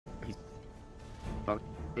For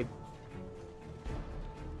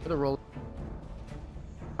the roll.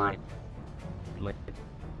 Fine.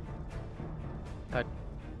 Touch.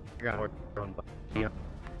 You're gonna work on. Yeah.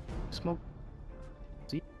 Smoke.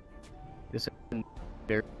 See? This is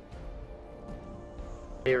very.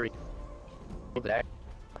 Very. That.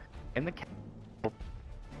 And the cat.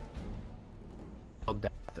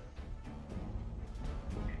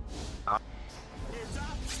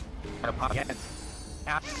 A pop again.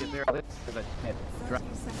 After there, this is a hit. Drop.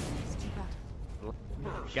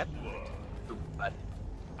 Get. But.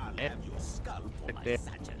 I'll have your skull for my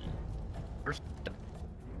satchel. First.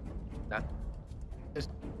 That. Just.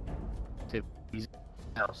 To these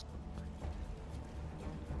house.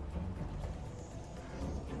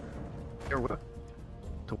 Here we go.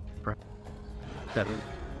 To. 7.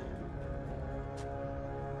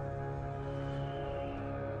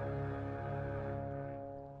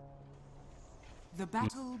 The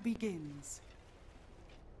battle begins.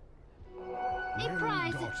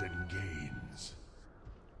 Well-gotten gains.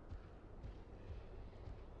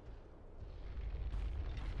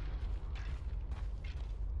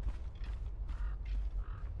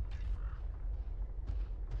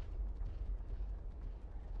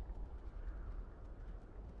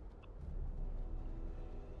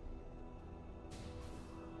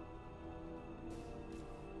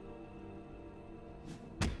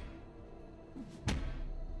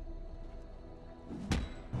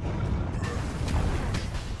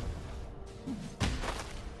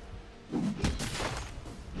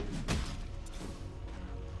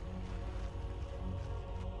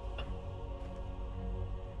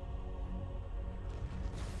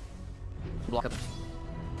 Block up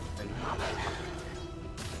and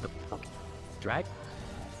the drag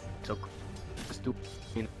so just do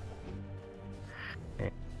in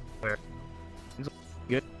and where it's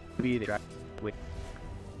good to be the drag with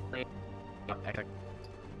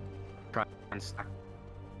try and stack.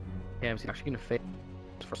 Yeah, I'm actually gonna fit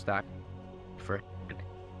for stack for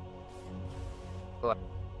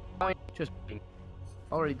just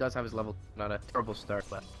already does have his level, not a terrible start,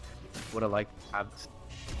 but would have liked to have this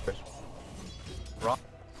rock.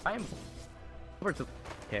 I am over to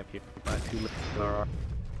camp here, but two are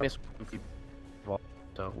this one,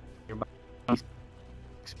 so your body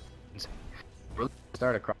really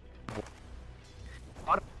start across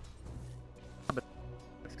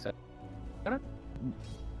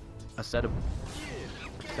a set of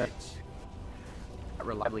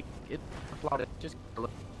reliably it flawed it just a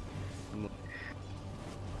little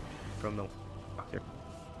from the doctor.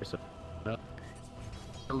 There's a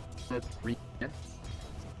little bit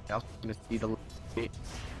I was gonna see the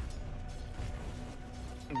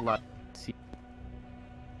lot see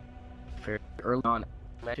fair early on.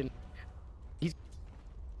 Imagine he's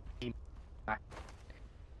back.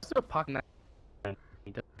 Still pocket that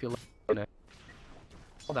he doesn't feel like gonna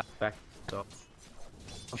pull that back, so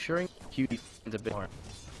I'm sure QD is a bit more.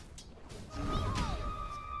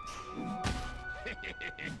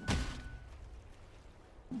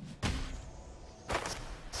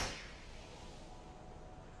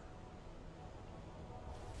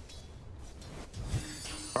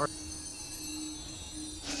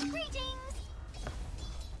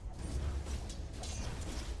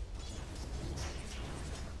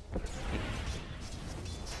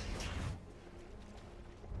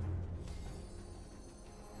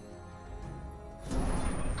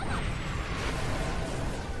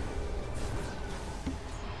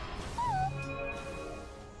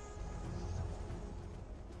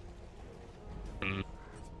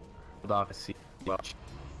 Off a seat. Well,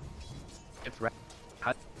 it's right.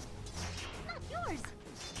 Not yours.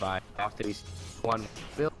 By after these one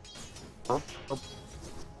build. Oh.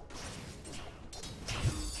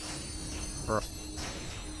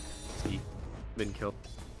 He been killed.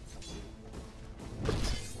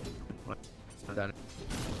 What? I've done it.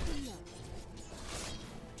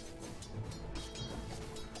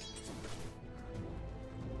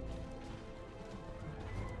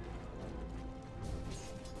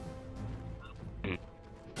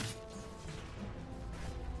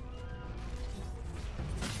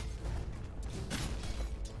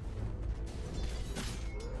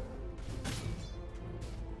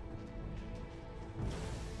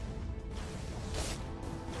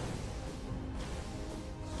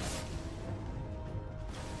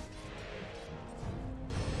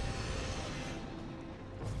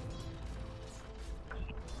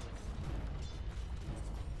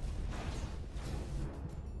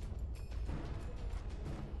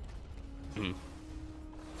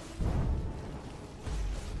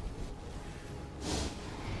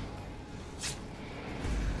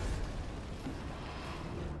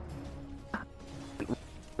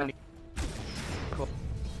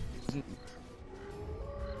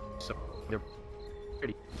 So they're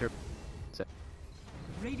pretty.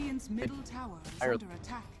 Radiant's middle tower is Higher- under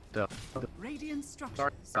attack. The Radiant start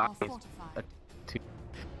structures are guys fortified. to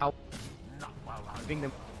how giving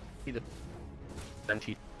them the then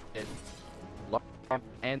she did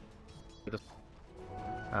and the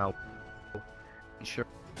sure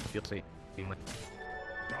feel safe. Double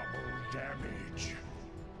damage.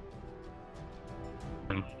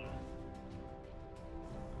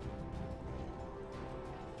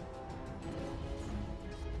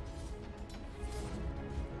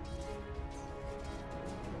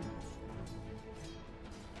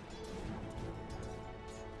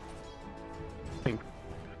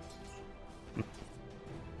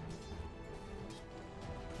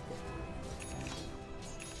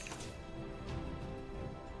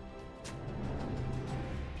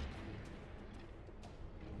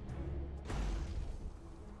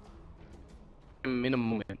 In a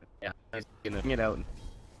moment, yeah, he's gonna bring it out.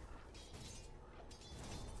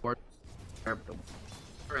 Or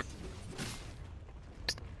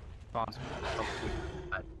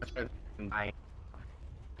I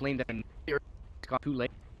blamed them. It's got too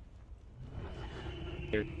late.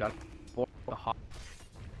 They're done for the hot.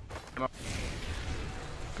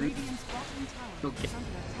 Radiant's bottom tower is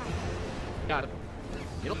under attack. Got it.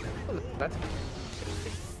 That's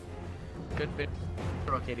good bit.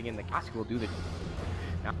 Rotating in the cask will do the.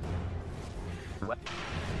 Now, what?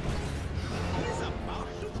 He's about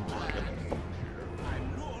to die.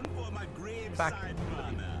 I'm known for my Back. graveside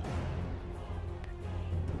manner.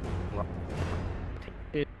 Well,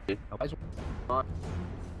 it.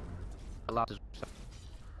 A lot of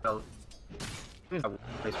well,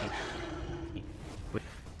 with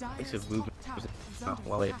Dire's of top movement. tower is under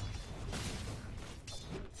Well, it. attack.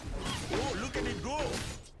 Oh, look at it go!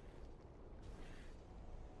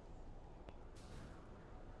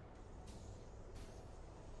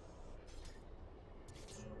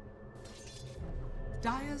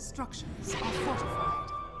 Dire's structures are fortified.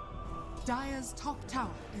 Dire's top tower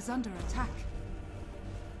is under attack.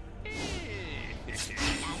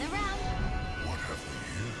 Gather round. What have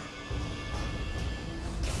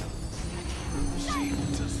Seem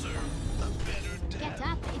to serve a better Get death.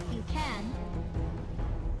 up if you can.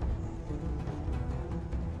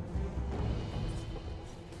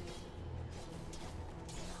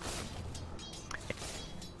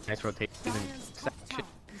 Nice rotation. Dire's top tower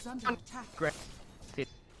is under attack. Great.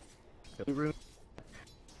 The room.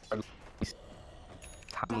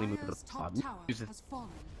 Timely move Dire's the top tower uses has fallen.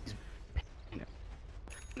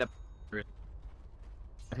 the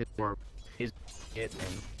his or his hit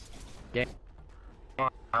and get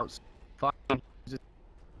out. Fine.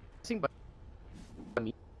 But I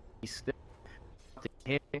mean, he's still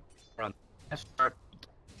hit run. Start.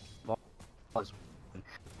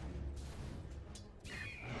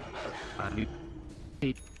 New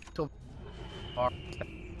so far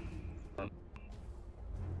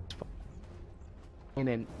and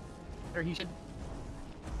then or he should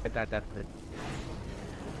get that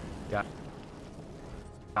got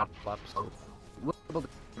not flop so we'll be able to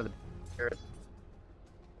go to the barrett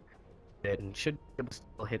and should be able to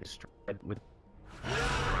still hit his stride with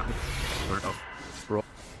sort of roll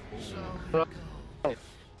got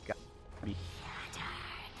to be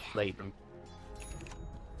late from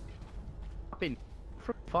in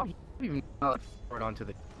from far he didn't even forward onto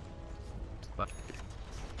the but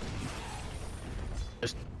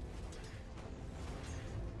just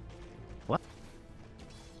what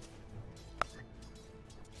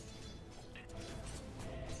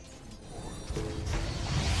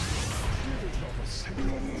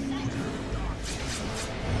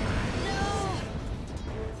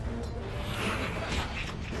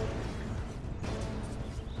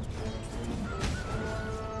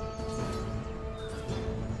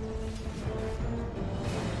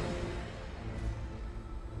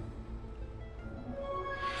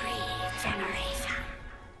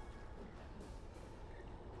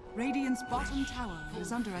Radiant's bottom tower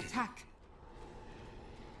is under attack.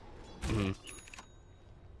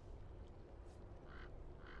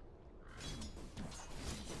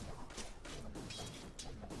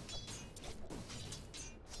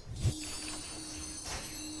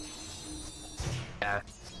 yeah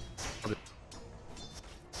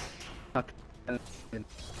and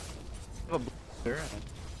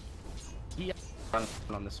he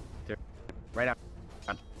on this right out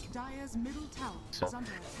Dire's middle tower So- is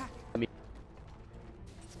under attack.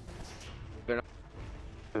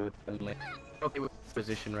 okay with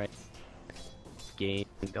position right game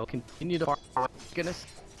they'll continue to gonna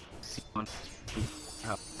see on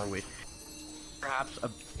wait perhaps a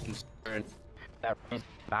concern that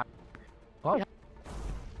back Well, yeah.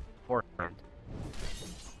 Forehand.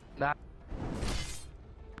 That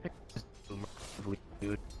is massively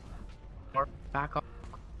good. Or back up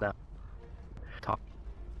the top.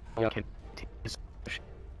 You can take this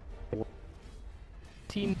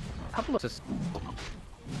team. Couple of assists.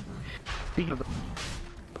 Speaking of the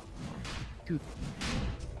two,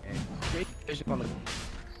 great vision on the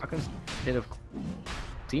seconds bit of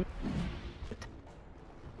team.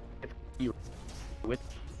 If you with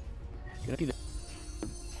gonna see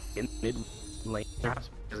the in mid lane perhaps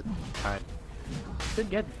because time should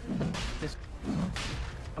get this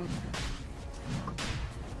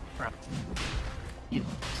you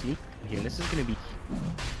sneak in here. This is gonna be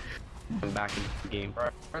coming back into the game,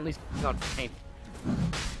 or at least not pain.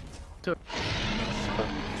 So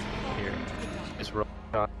here is roll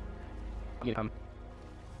you know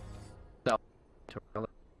so to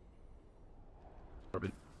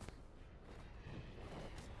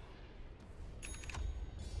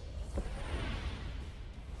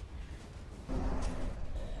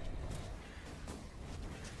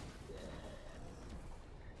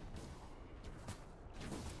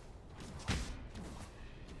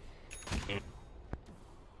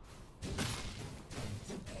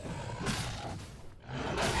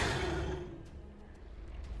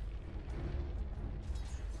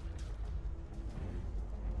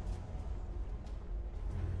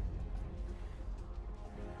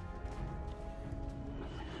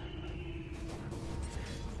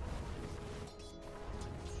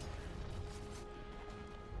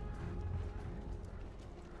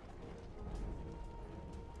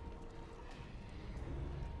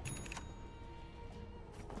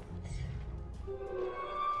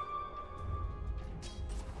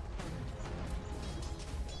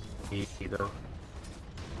either.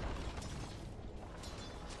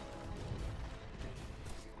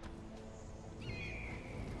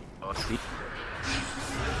 Oh, see.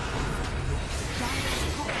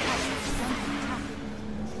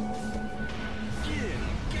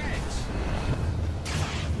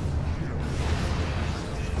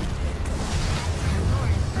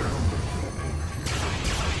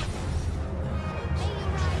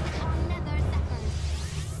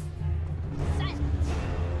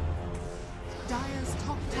 Dire's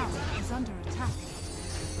top tower is under attack.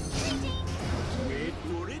 Wait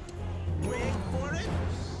for it. Wait for it.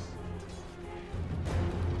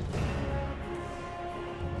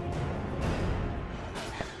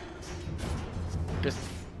 Just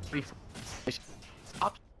brief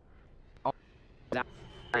up that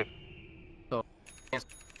so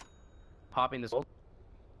popping this old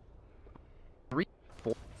 3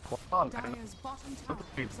 4 Dire's bottom tower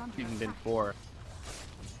is under even been attack. 4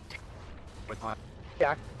 with hot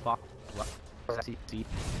jack box see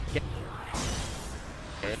get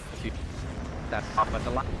that pop at the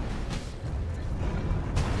line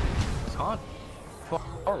it's on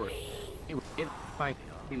forward he was in fight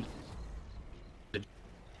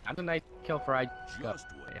that's a nice kill for I Just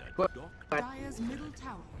what the doctor. Dire's middle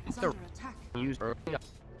tower is The- under attack. used early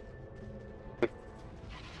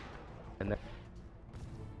and then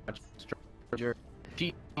much stronger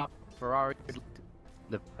G Ferrari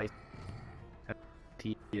the place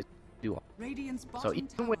T is dual Radiant's bottom even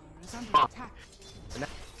tower with- is under attack. and that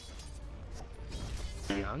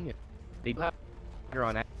young they do have here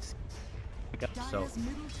on X so Dire's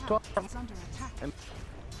middle tower 12 is under attack. and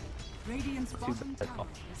Radiant's bottom bad. tower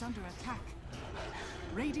is under attack.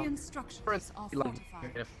 Radiant structures are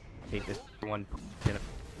fortified. take this one you know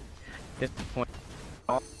this point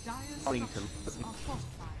all Dire's Calling to- structures are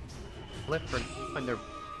fortified. left for when they're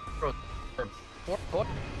for four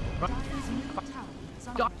run Dire's middle tower is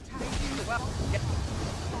under Stop. attack. well yeah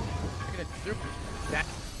you're gonna do that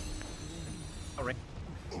alright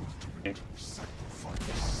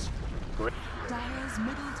Sacrifice. great Dire's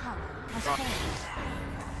middle tower has fallen.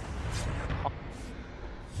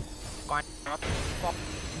 fine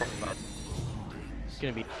it's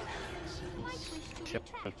gonna be You might wish to Sure.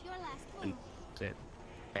 retract your last and move. it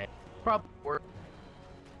and probably work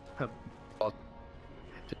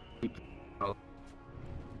to keep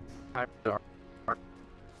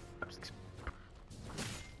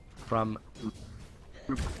from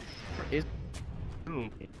is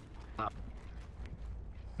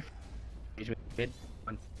engagement mid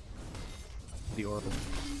on the orbital.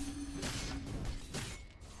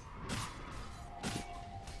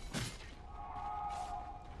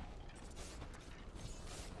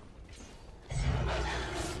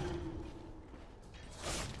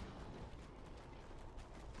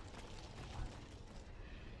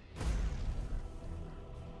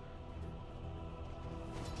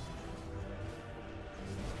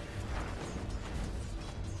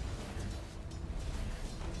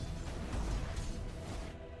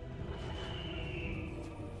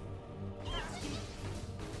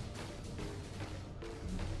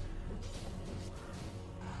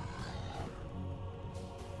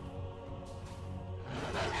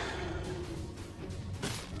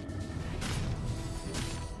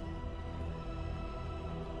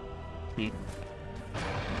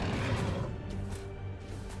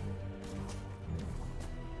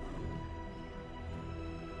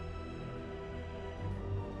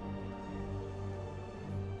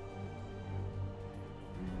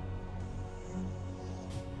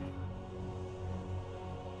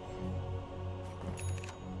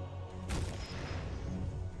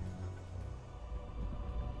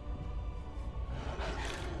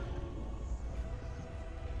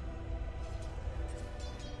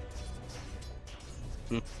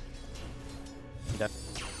 Hmm. That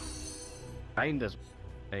kind of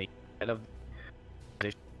a kind of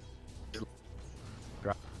this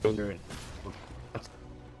finger and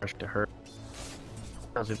rush to hurt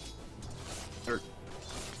doesn't hurt.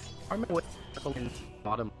 I'm away in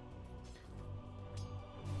bottom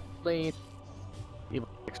lane. Able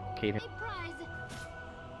to extricate him. Big prize.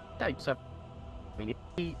 Types up. I mean,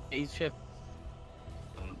 he phase shift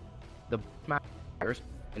the matters,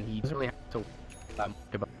 and he doesn't really have to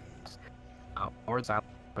give up or out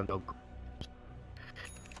from the.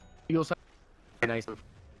 He also nice.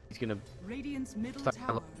 He's gonna. Radiant's middle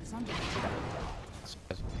tower is under attack.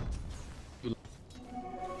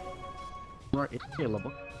 More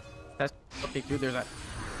available. That's okay, dude. There's that.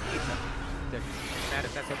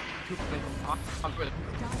 That's it. Two off. I'm good.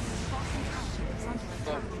 Dire's bottom tower is under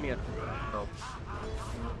attack. Give me a. Oh.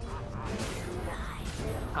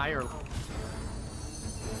 Higher.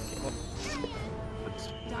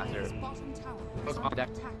 Dire's bottom tower is Goes on under deck,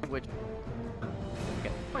 attack. which.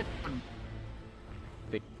 Okay.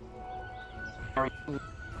 Big.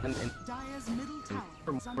 And Dire's middle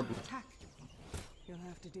tower is under attack. You'll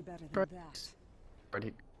have to do better than that.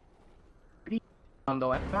 ready. On the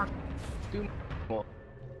left part. Do more.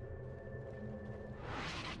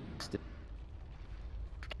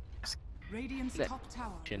 Radiant's That top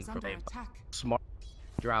tower chin is under from a attack. Smart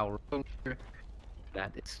drow ranger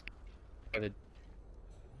that is gonna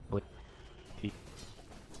with the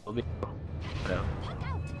will be so Look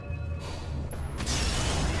out!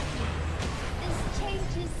 This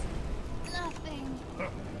changes nothing.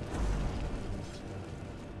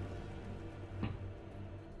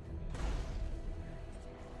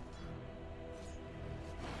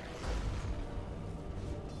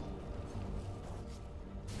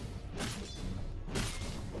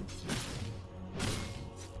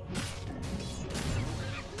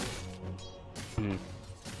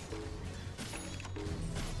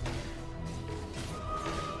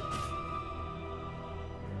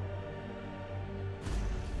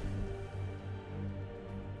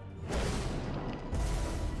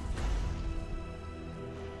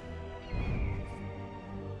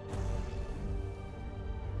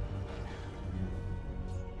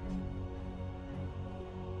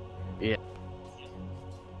 yeah.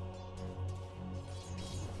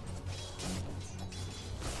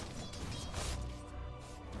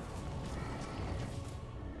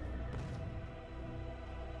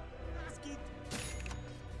 Ask it.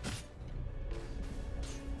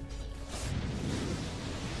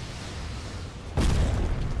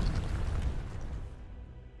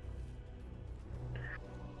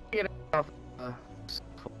 Get off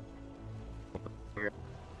here.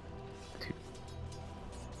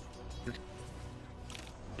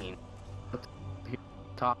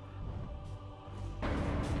 Top.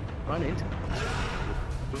 Run into.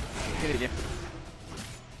 Get it.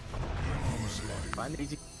 Find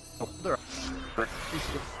easy. Holder.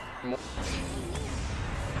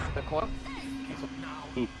 The corner.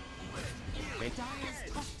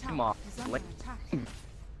 Dire's top Come tower on. is under Let- attack. You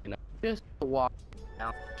know, just walk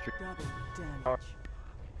down the street. Double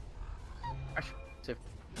damage. To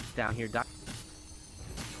down here, doc.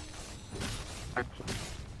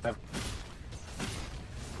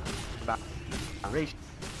 About race.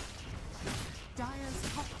 Dire's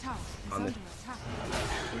top tower is On under the- attack.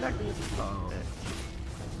 Oh.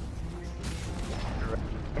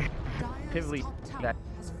 Dire's Pivotally, top tower that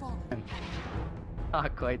has fallen.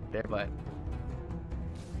 not quite there, but.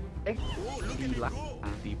 Oh, look at it go.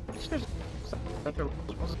 Almighty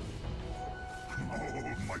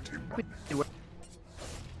one.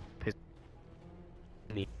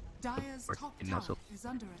 Dire's Or top in tower muscle. is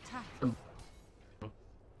under attack.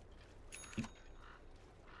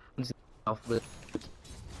 Off with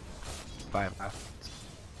 5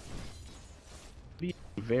 be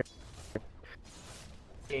very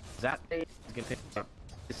that day is gonna take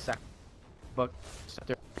this sack but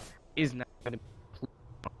center is not gonna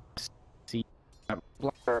see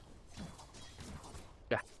blocker.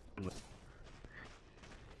 Yeah.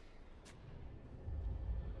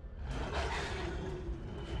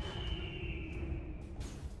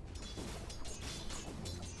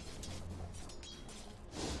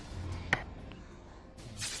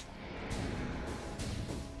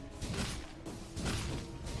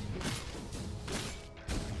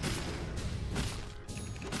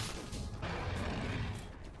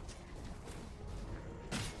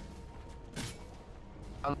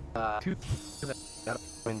 two that'll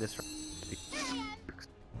win this round.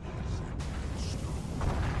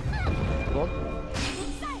 Well,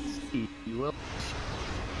 you will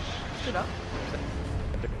sit up.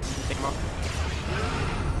 Take him off.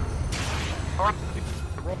 Alright,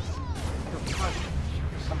 roll.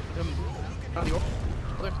 On the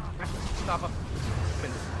other stop up.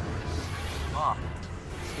 Ah.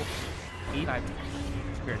 Eat. I.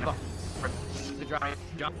 Here, no. The giant.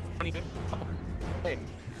 Johnny. Hey.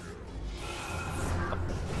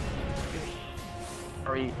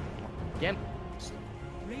 Sorry. Again.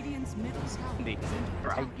 Radiant's middle tower The is under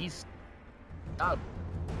right attack. east. I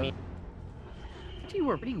mean, you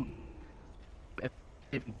were pretty.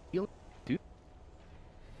 If you feel, dude.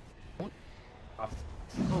 Off.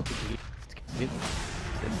 Oh,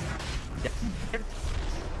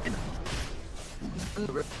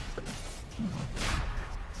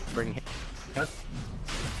 bring him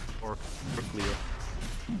or clear.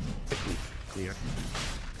 Clear.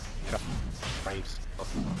 Right.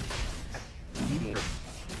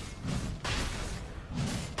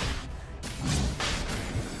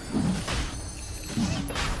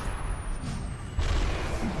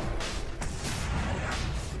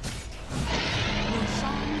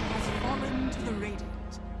 Roshan has fallen to the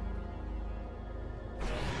Radiant.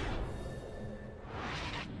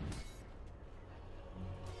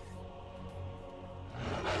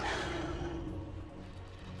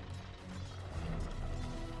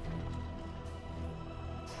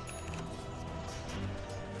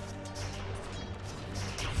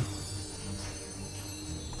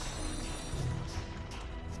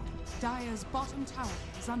 Dire's bottom tower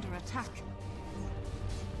is under attack.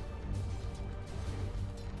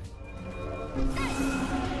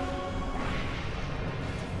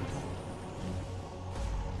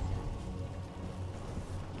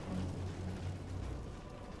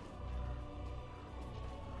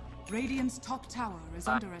 Radiant's top tower is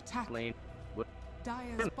under attack. Lane.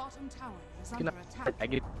 Dire's bottom tower is under attack. I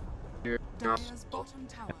get your Dire's bottom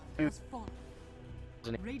tower has fallen.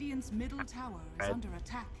 Radiant's middle tower is under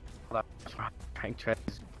attack. Rank trend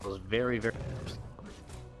was very, very.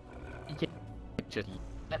 You can't just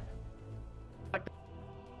let.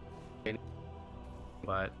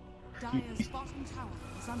 But Dire's bottom tower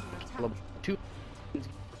is under attack. level 2.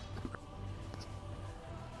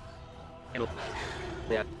 It'll.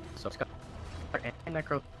 Yeah, so it's got and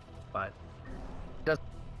necro, but it doesn't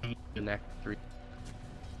need the neck 3.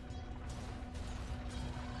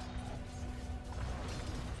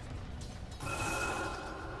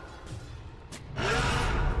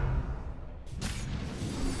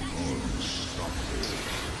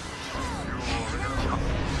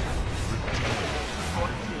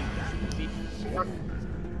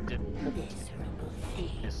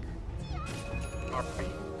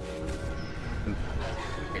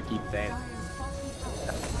 Keep that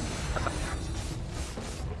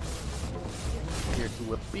here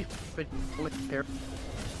to a beef here.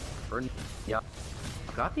 Burn. Yeah.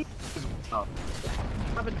 Got the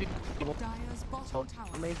have a deal. Dire's bottom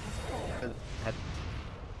tower Make has fallen. had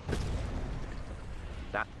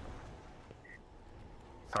that.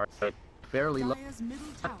 Sorry, fairly low Dire's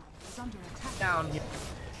middle tower is under attack. down here.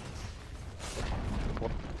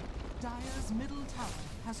 Dire's middle tower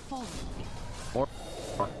has fallen. More.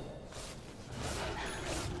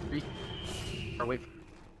 3. Or wait.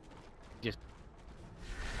 Just.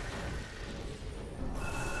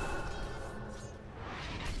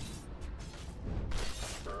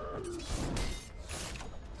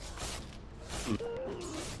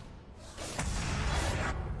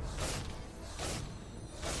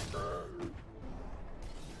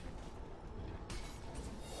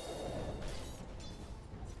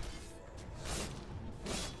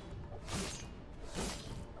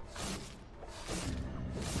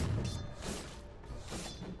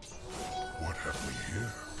 What have we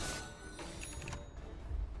here?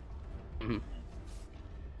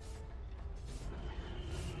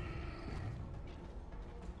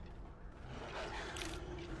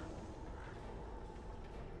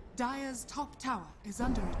 Dire's top tower is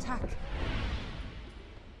under attack.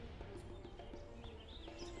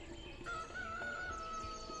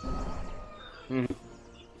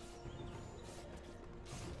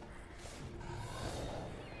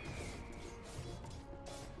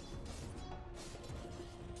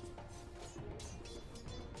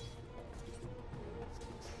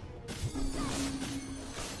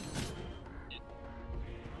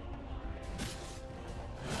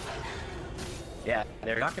 Yeah,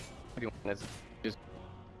 they're not going to be doing this. Just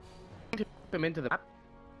put them into the map.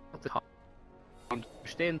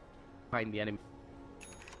 Stand behind the enemy.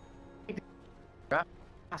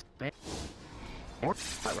 more.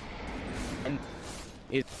 And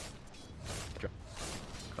it.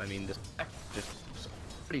 I mean, this just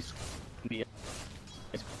pretty.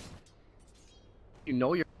 You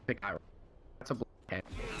know you're a big guy. That's a black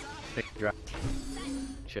big draft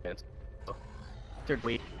chance. So, third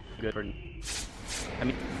way good for. I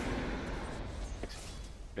mean, it's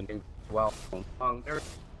been doing well.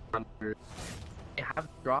 They have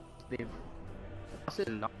dropped. They've lost it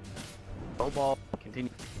and not. Low ball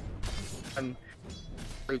continue. I'm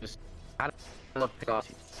really just I love pick off.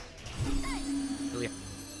 Really,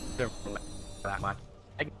 that much.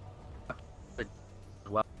 I get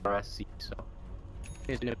well for SC, so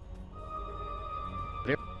it's no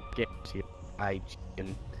very games here. I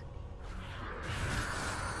and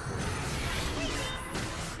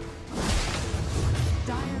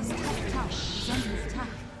Dire's top tower is under attack.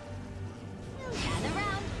 Gather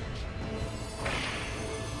round.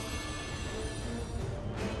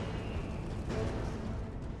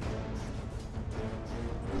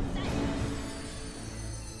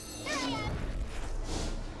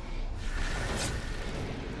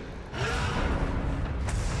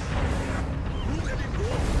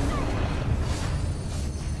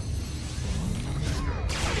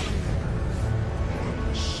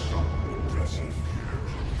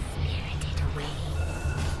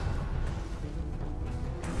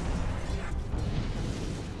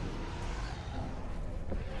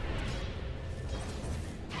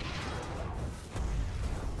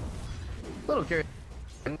 little curious.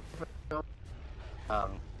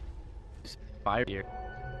 Fire here.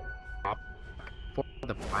 For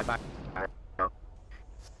the buyback.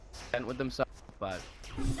 And with themselves, but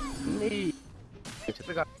maybe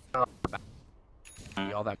they got all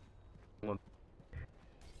that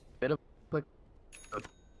bit of like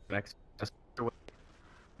next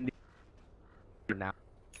now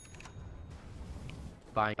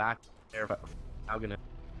buying back there, but I'm gonna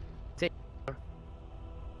take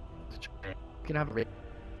can have a risk.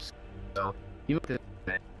 So you look at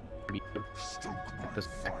this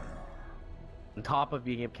on top of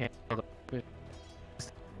being able to put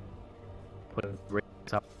a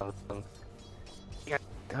rates up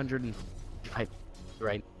 105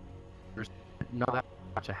 right. There's not that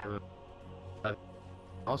much ahead of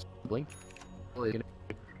also blink is gonna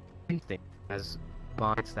instinct as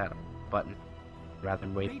binds that button rather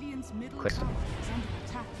than wait. Radiant's middle Click. tower is under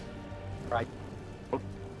attack. Right. Oh,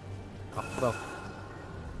 well.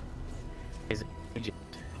 Is it agent?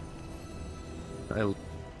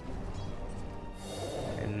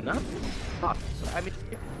 And not. I mean,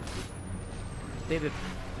 they did.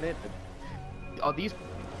 All these.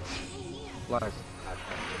 Flyers.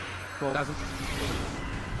 12,000.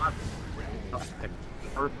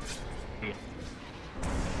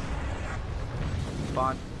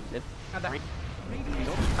 Spawn. It's not that.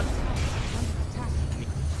 Radiant's top tower is under attack.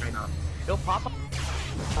 Right now. He'll pop up.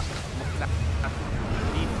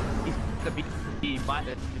 He's the B by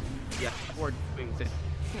the we're doing this.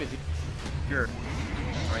 Sure.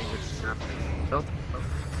 Right, it's built.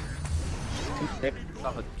 2 6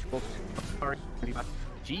 off a 2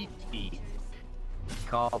 GT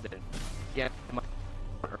called it. Yeah,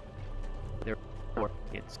 therefore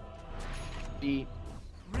it's the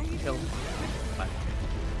kill.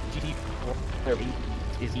 GT 4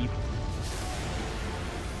 is he.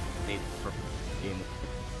 Need for game.